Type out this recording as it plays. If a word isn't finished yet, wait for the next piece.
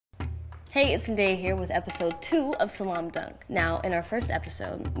Hey, it's Zendaya here with episode 2 of Salaam Dunk. Now, in our first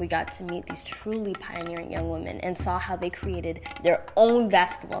episode, we got to meet these truly pioneering young women and saw how they created their own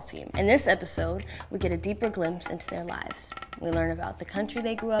basketball team. In this episode, we get a deeper glimpse into their lives. We learn about the country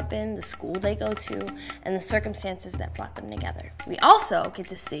they grew up in, the school they go to, and the circumstances that brought them together. We also get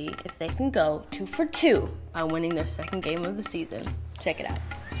to see if they can go 2 for 2 by winning their second game of the season. Check it out.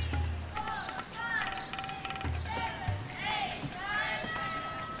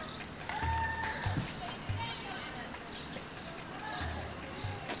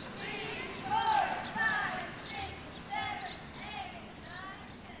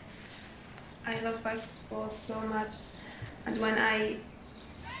 I love basketball so much, and when I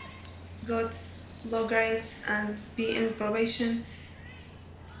got low grades and be in probation,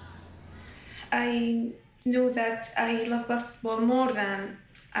 I knew that I love basketball more than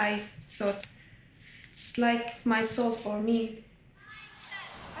I thought. It's like my soul for me.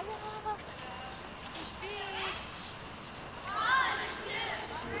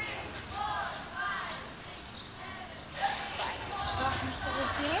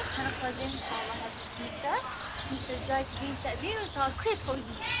 هنقرا زين ان شاء الله هذا السمستر الجاي تجين تأبين وان شاء الله كلية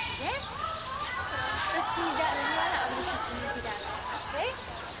تفوزين زين بس كوني دائما وانا اول احس ان انت دائما اوكي.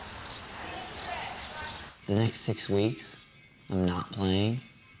 The next 6 weeks of not playing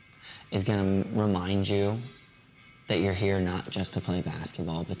is going to remind you that you're here not just to play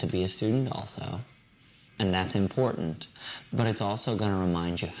basketball, but to be a student also. And that's important. But it's also going to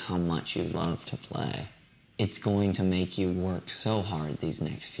remind you how much you love to play. It's going to make you work so hard these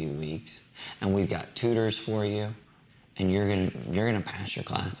next few weeks. And we've got tutors for you, and you're gonna pass your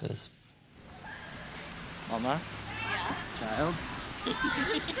classes. Mama? Yeah? Child?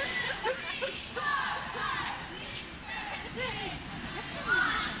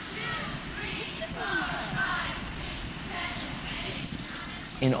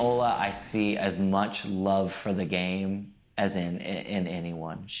 In Ola, I see as much love for the game as in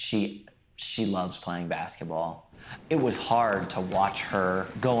anyone. She loves playing basketball. It was hard to watch her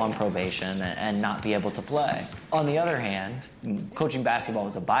go on probation and not be able to play. On the other hand, coaching basketball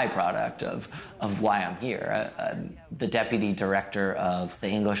is a byproduct of why I'm here. The deputy director of the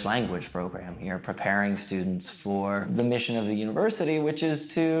English language program here, preparing students for the mission of the university, which is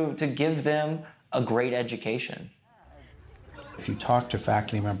to give them a great education. If you talk to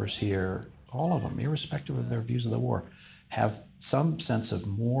faculty members here, all of them, irrespective of their views of the war, have some sense of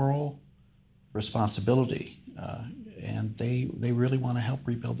moral responsibility, and they really want to help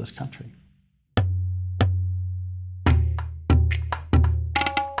rebuild this country.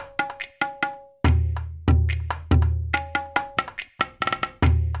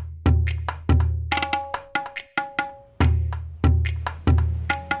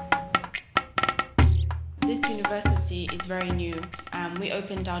 This university is very new. We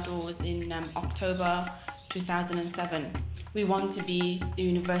opened our doors in October 2007. We want to be the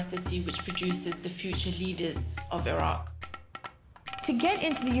university which produces the future leaders of Iraq. To get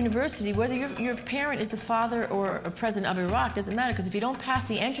into the university, whether your parent is the father or a president of Iraq, doesn't matter, because if you don't pass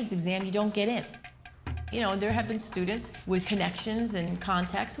the entrance exam, you don't get in. You know, there have been students with connections and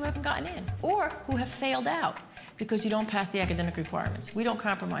contacts who haven't gotten in, or who have failed out because you don't pass the academic requirements. We don't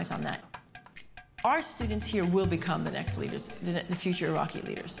compromise on that. Our students here will become the next leaders, the future Iraqi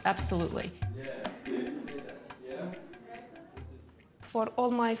leaders, absolutely. For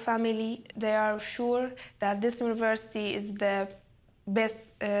all my family, they are sure that this university is the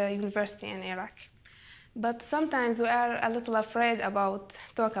best university in Iraq. But sometimes we are a little afraid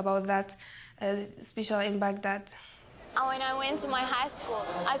talk about that, especially in Baghdad. When I went to my high school,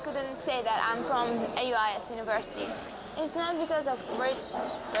 I couldn't say that I'm from AUIS University. It's not because of rich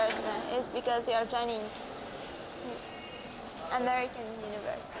person, it's because you are joining American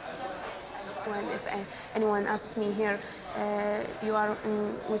university. If anyone asks me here, you are in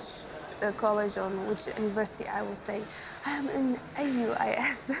which college or which university, I will say, I am in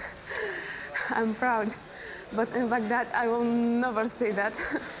AUIS. I'm proud. But in Baghdad, I will never say that.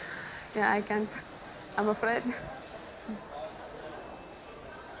 Yeah, I can't. I'm afraid.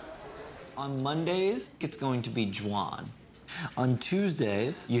 On Mondays, it's going to be Juan. On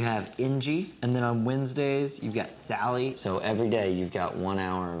Tuesdays, you have Inji, and then on Wednesdays, you've got Sally. So every day, you've got 1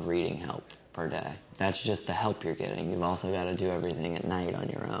 hour of reading help per day. That's just the help you're getting. You've also got to do everything at night on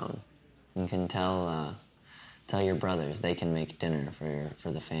your own. You can tell your brothers they can make dinner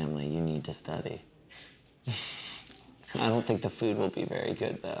for the family. You need to study. I don't think the food will be very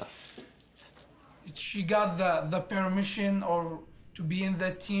good, though. She got the permission or to be in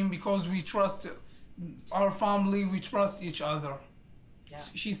that team because we trust our family, we trust each other. Yeah.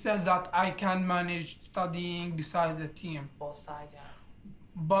 She said that I can manage studying beside the team. Both sides, yeah.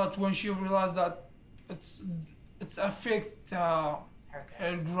 but when she realized that it's affect her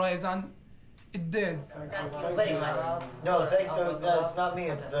grades, and it did. No, it's not me.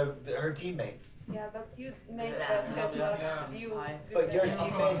 It's her teammates. Yeah, but you made the schedule. But your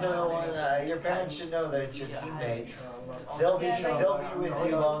teammates are the one. Your parents should know that it's your teammates. They'll be with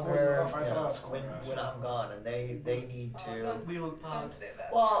you longer when I'm gone, and they need to.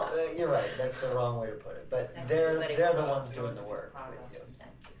 Well, you're right. That's the wrong way to put it. But they're the ones doing the work with you.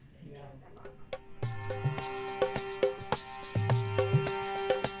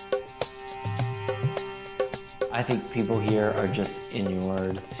 I think people here are just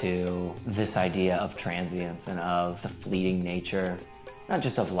inured to this idea of transience and of the fleeting nature, not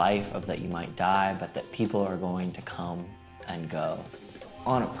just of life, of that you might die, but that people are going to come and go.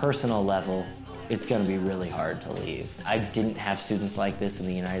 On a personal level, it's going to be really hard to leave. I didn't have students like this in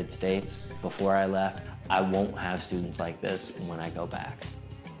the United States before I left. I won't have students like this when I go back.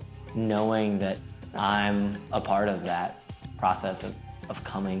 Knowing that I'm a part of that process of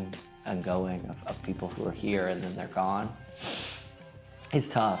coming and going, of people who are here and then they're gone, is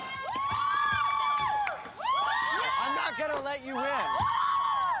tough. I'm not gonna let you win.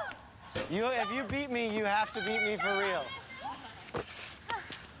 If you beat me, you have to beat me for real.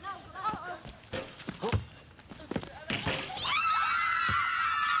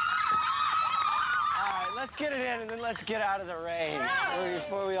 All right, let's get it in and then let's get out of the rain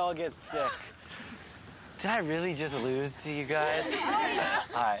before we all get sick. Did I really just lose to you guys?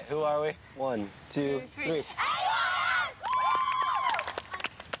 All right, who are we? 1, 2, 3.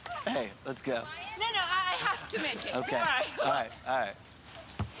 Hey, let's go. No, I have to make it. Okay. All right.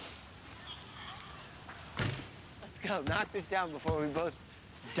 Let's go. Knock this down before we both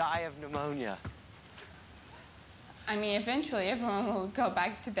die of pneumonia. I mean, eventually everyone will go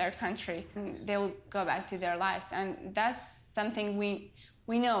back to their country. They will go back to their lives. And that's something we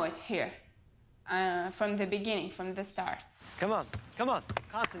know it here. From the beginning, from the start. Come on,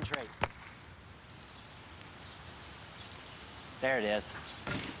 concentrate. There it is.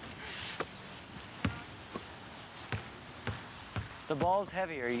 The ball's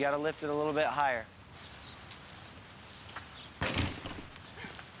heavier, you gotta lift it a little bit higher.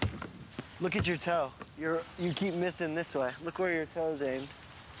 Look at your toe. You keep missing this way. Look where your toe's aimed.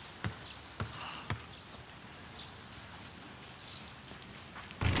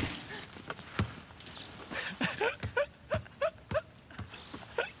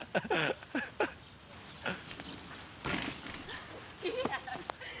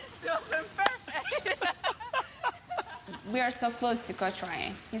 We are so close to Coach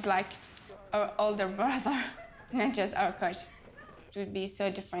Ryan. He's like our older brother, not just our coach. It would be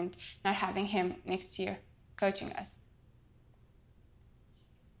so different not having him next year coaching us.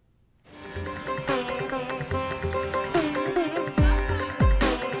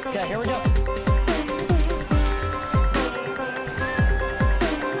 Okay, here we go.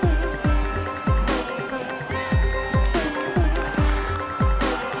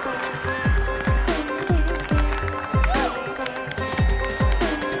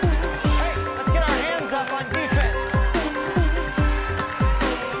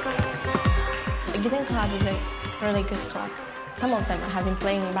 Club is a really good club. Some of them have been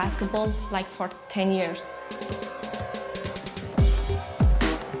playing basketball like for 10 years.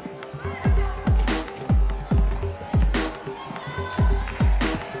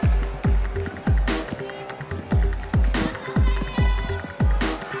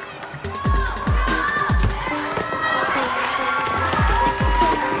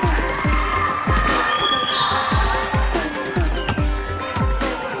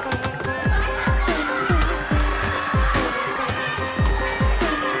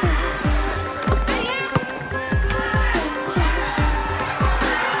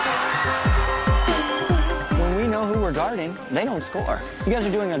 They don't score. You guys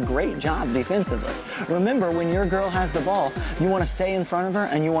are doing a great job defensively. Remember, when your girl has the ball, you want to stay in front of her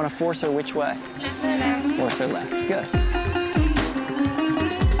and you want to force her which way? Left. Force her left. Good.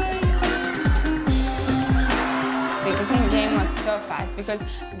 The kissing game was so fast because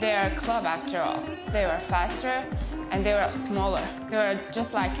they're a club after all. They were faster and they were smaller. They were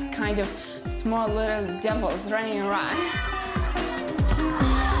just like kind of small little devils running around.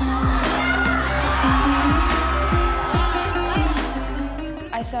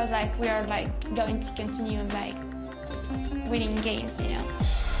 I thought like we are like going to continue like winning games, you know.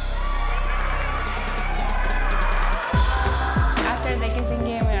 After the kissing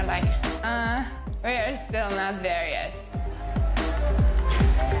game, we are like, we are still not there yet.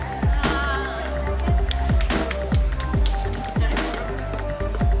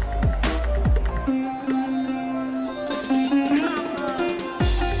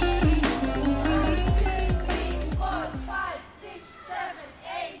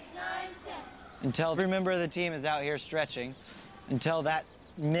 Until every member of the team is out here stretching. Until that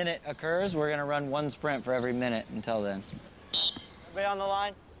minute occurs, we're gonna run 1 sprint for every minute until then. Everybody on the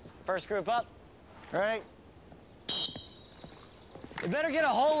line? First group up. Ready? You better get a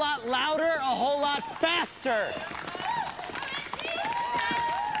whole lot louder, a whole lot faster.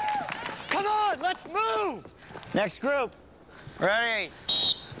 Come on, let's move. Next group. Ready?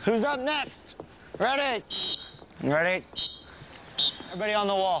 Who's up next? Ready? Ready? Everybody on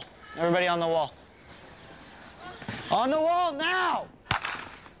the wall. Everybody on the wall. On the wall now!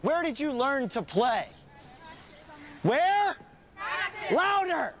 Where did you learn to play? Where? Practice.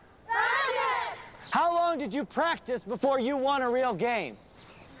 Louder! Practice! How long did you practice before you won a real game?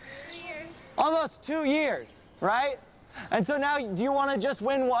 2 years. Almost 2 years, right? And so now, do you want to just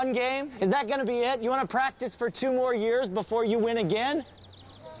win 1 game? Is that going to be it? You want to practice for 2 more years before you win again?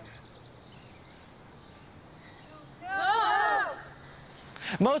 No!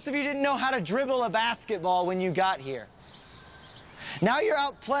 Most of you didn't know how to dribble a basketball when you got here. Now you're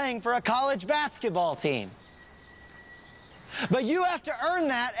out playing for a college basketball team. But you have to earn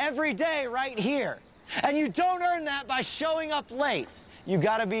that every day right here. And you don't earn that by showing up late. You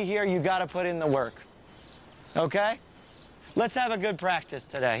gotta be here, you gotta put in the work. Okay? Let's have a good practice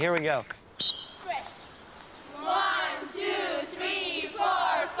today. Here we go. Stretch. 1, 2, 3,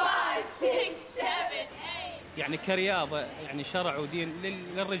 4, 5, 6, 7, 8. يعني كرياضة يعني شرع ودين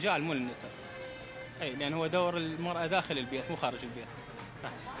للرجال مو للنساء. اي لأن هو دور المرأة داخل البيت مو خارج البيت.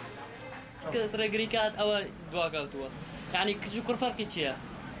 كذا ريكات أو دواقاتوا يعني كشكر فرقي شيء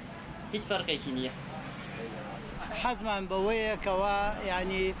هيج فرقي كنيه حزمان بويه كوا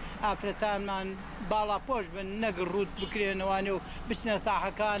يعني أبرتان من بالا بوش بن نقرود بكرين وانو بسنا ساحة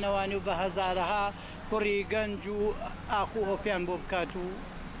كان وانو بهزارها كوري جنجو أخوه بيان بوبكاتو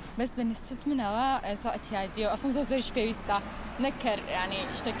بس بالنسبة منها ساعة اعتيادية وأصلا زور بيوستا نكر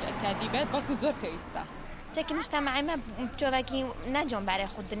يعني اشتكل اعتيادي بلكو زور بيوستا تاكي مجتمعي ما بتشوفكي ناجون برای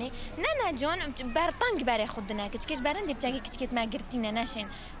خودنی نه ناجون برطنگ برای خودنا کچکش برندی بتاعي کچکت ما قرتينا ناشين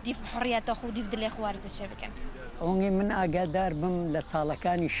دي في حريات خو دي في دلي خوارز الشبكه اوني من اقدر بم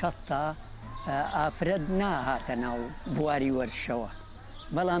لطالكاني شطه افردنا هاتنا بواري ورشوا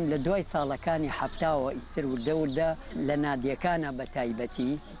بلام لدوي طالكاني حفتاو يثر ودولدا لنادي كان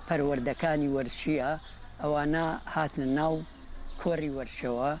بتايبتي پروردكاني ورشيا او انا هاتنا ناو كوري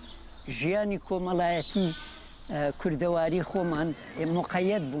ورشوا جیانی کۆمەڵایەتی کوردەواری خۆمان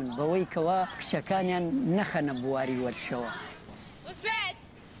مقەیەد بوون بەوەی کەوا کشەکانیان نەخەنە بواری وەرشەوە. Stretch.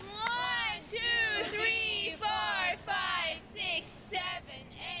 1, 2, 3, 4, 5, 6, 7,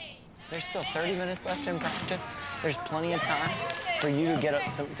 8. There's still 30 minutes left in practice. There's plenty of time for you to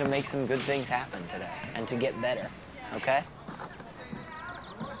to make some good things happen today and to get better, okay?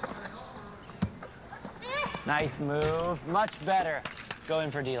 Nice move, much better. Go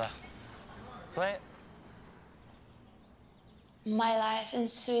in for Dila. Play it. My life in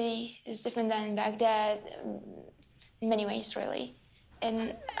Saudi is different than Baghdad in many ways, really. And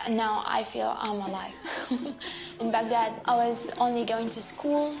now I feel I'm alive. In Baghdad, I was only going to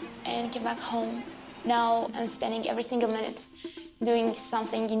school and came back home. Now I'm spending every single minute doing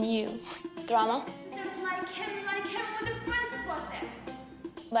something new. Drama. Like him with the first process.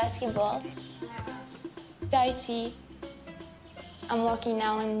 Basketball. Tai Chi. I'm working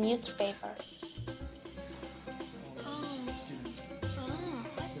now in newspaper.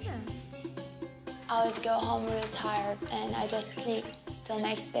 Awesome. I would go home really tired and I just sleep till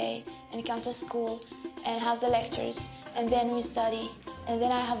next day and come to school and have the lectures and then we study and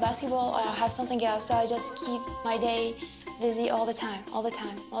then I have basketball or I have something else, so I just keep my day busy all the time.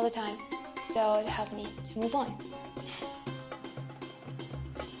 So it helped me to move on.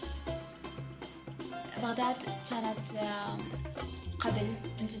 بغداد كانت قبل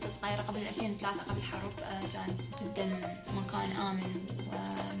انت صغيرة قبل 2003 قبل الحرب كان جدا مكان آمن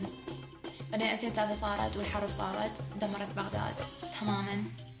بعدين 2003 صارت والحرب صارت دمرت بغداد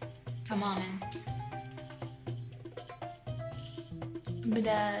تماما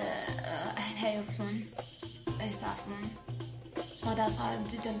بدأ أهلها يروحون يسافرون بغداد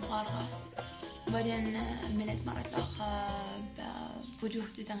صارت جدا فارغة وبعدين بنت مرت الأخ بوجوه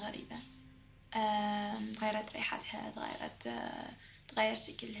جدا غريبة تغيرت ريحتها تغير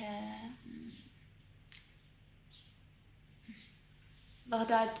شكلها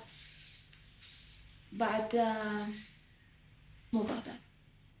بغداد بعد مو بغداد.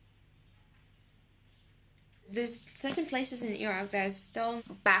 There's certain places in Iraq that are still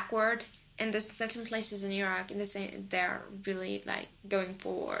backward, and there's certain places in Iraq in the same they're really like going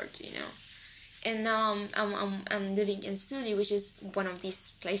forward, you know. And now I'm living in Saudi, which is one of these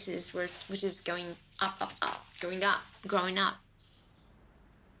places which is going up, growing up.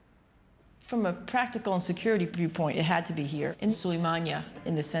 From a practical and security viewpoint, it had to be here in Suleimania,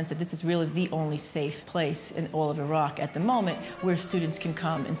 in the sense that this is really the only safe place in all of Iraq at the moment where students can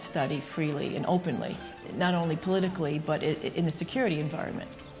come and study freely and openly, not only politically, but in the security environment.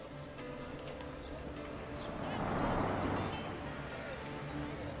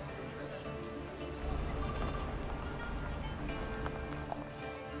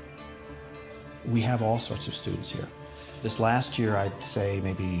 We have all sorts of students here. This last year, I'd say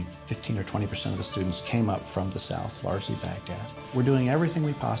maybe 15 or 20% of the students came up from the South, largely Baghdad. We're doing everything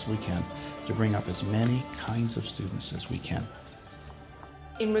we possibly can to bring up as many kinds of students as we can.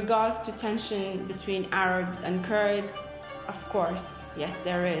 In regards to tension between Arabs and Kurds, of course, yes,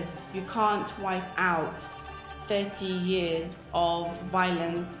 there is. You can't wipe out 30 years of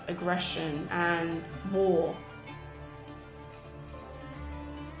violence, aggression, and war.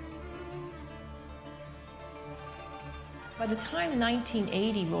 By the time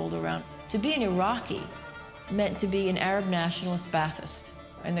 1980 rolled around, to be an Iraqi meant to be an Arab nationalist Ba'athist.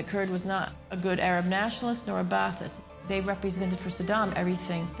 And the Kurd was not a good Arab nationalist nor a Ba'athist. They represented for Saddam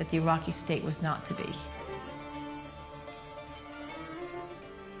everything that the Iraqi state was not to be.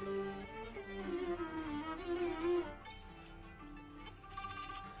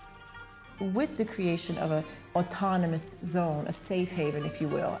 With the creation of an autonomous zone, a safe haven, if you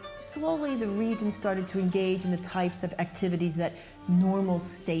will, slowly the region started to engage in the types of activities that normal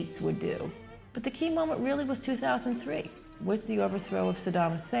states would do. But the key moment really was 2003, with the overthrow of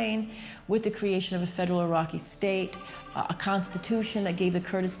Saddam Hussein, with the creation of a federal Iraqi state, a constitution that gave the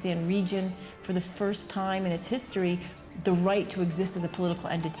Kurdistan region, for the first time in its history, the right to exist as a political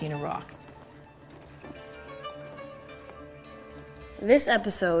entity in Iraq. This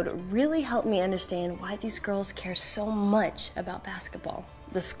episode really helped me understand why these girls care so much about basketball.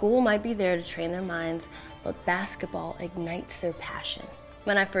 The school might be there to train their minds, but basketball ignites their passion.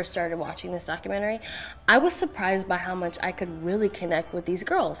 When I first started watching this documentary, I was surprised by how much I could really connect with these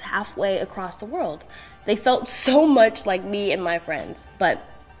girls halfway across the world. They felt so much like me and my friends. But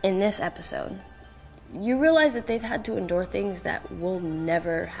in this episode, you realize that they've had to endure things that we'll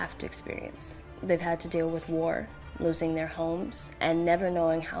never have to experience. They've had to deal with war, losing their homes, and never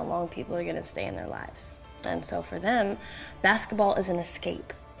knowing how long people are going to stay in their lives. And so for them, basketball is an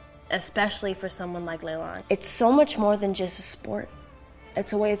escape, especially for someone like Leilani. It's so much more than just a sport.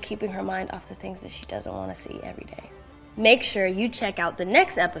 It's a way of keeping her mind off the things that she doesn't want to see every day. Make sure you check out the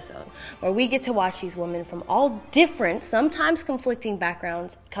next episode where we get to watch these women from all different, sometimes conflicting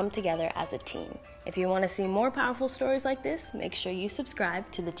backgrounds come together as a team. If you want to see more powerful stories like this, make sure you subscribe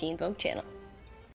to the Teen Vogue channel.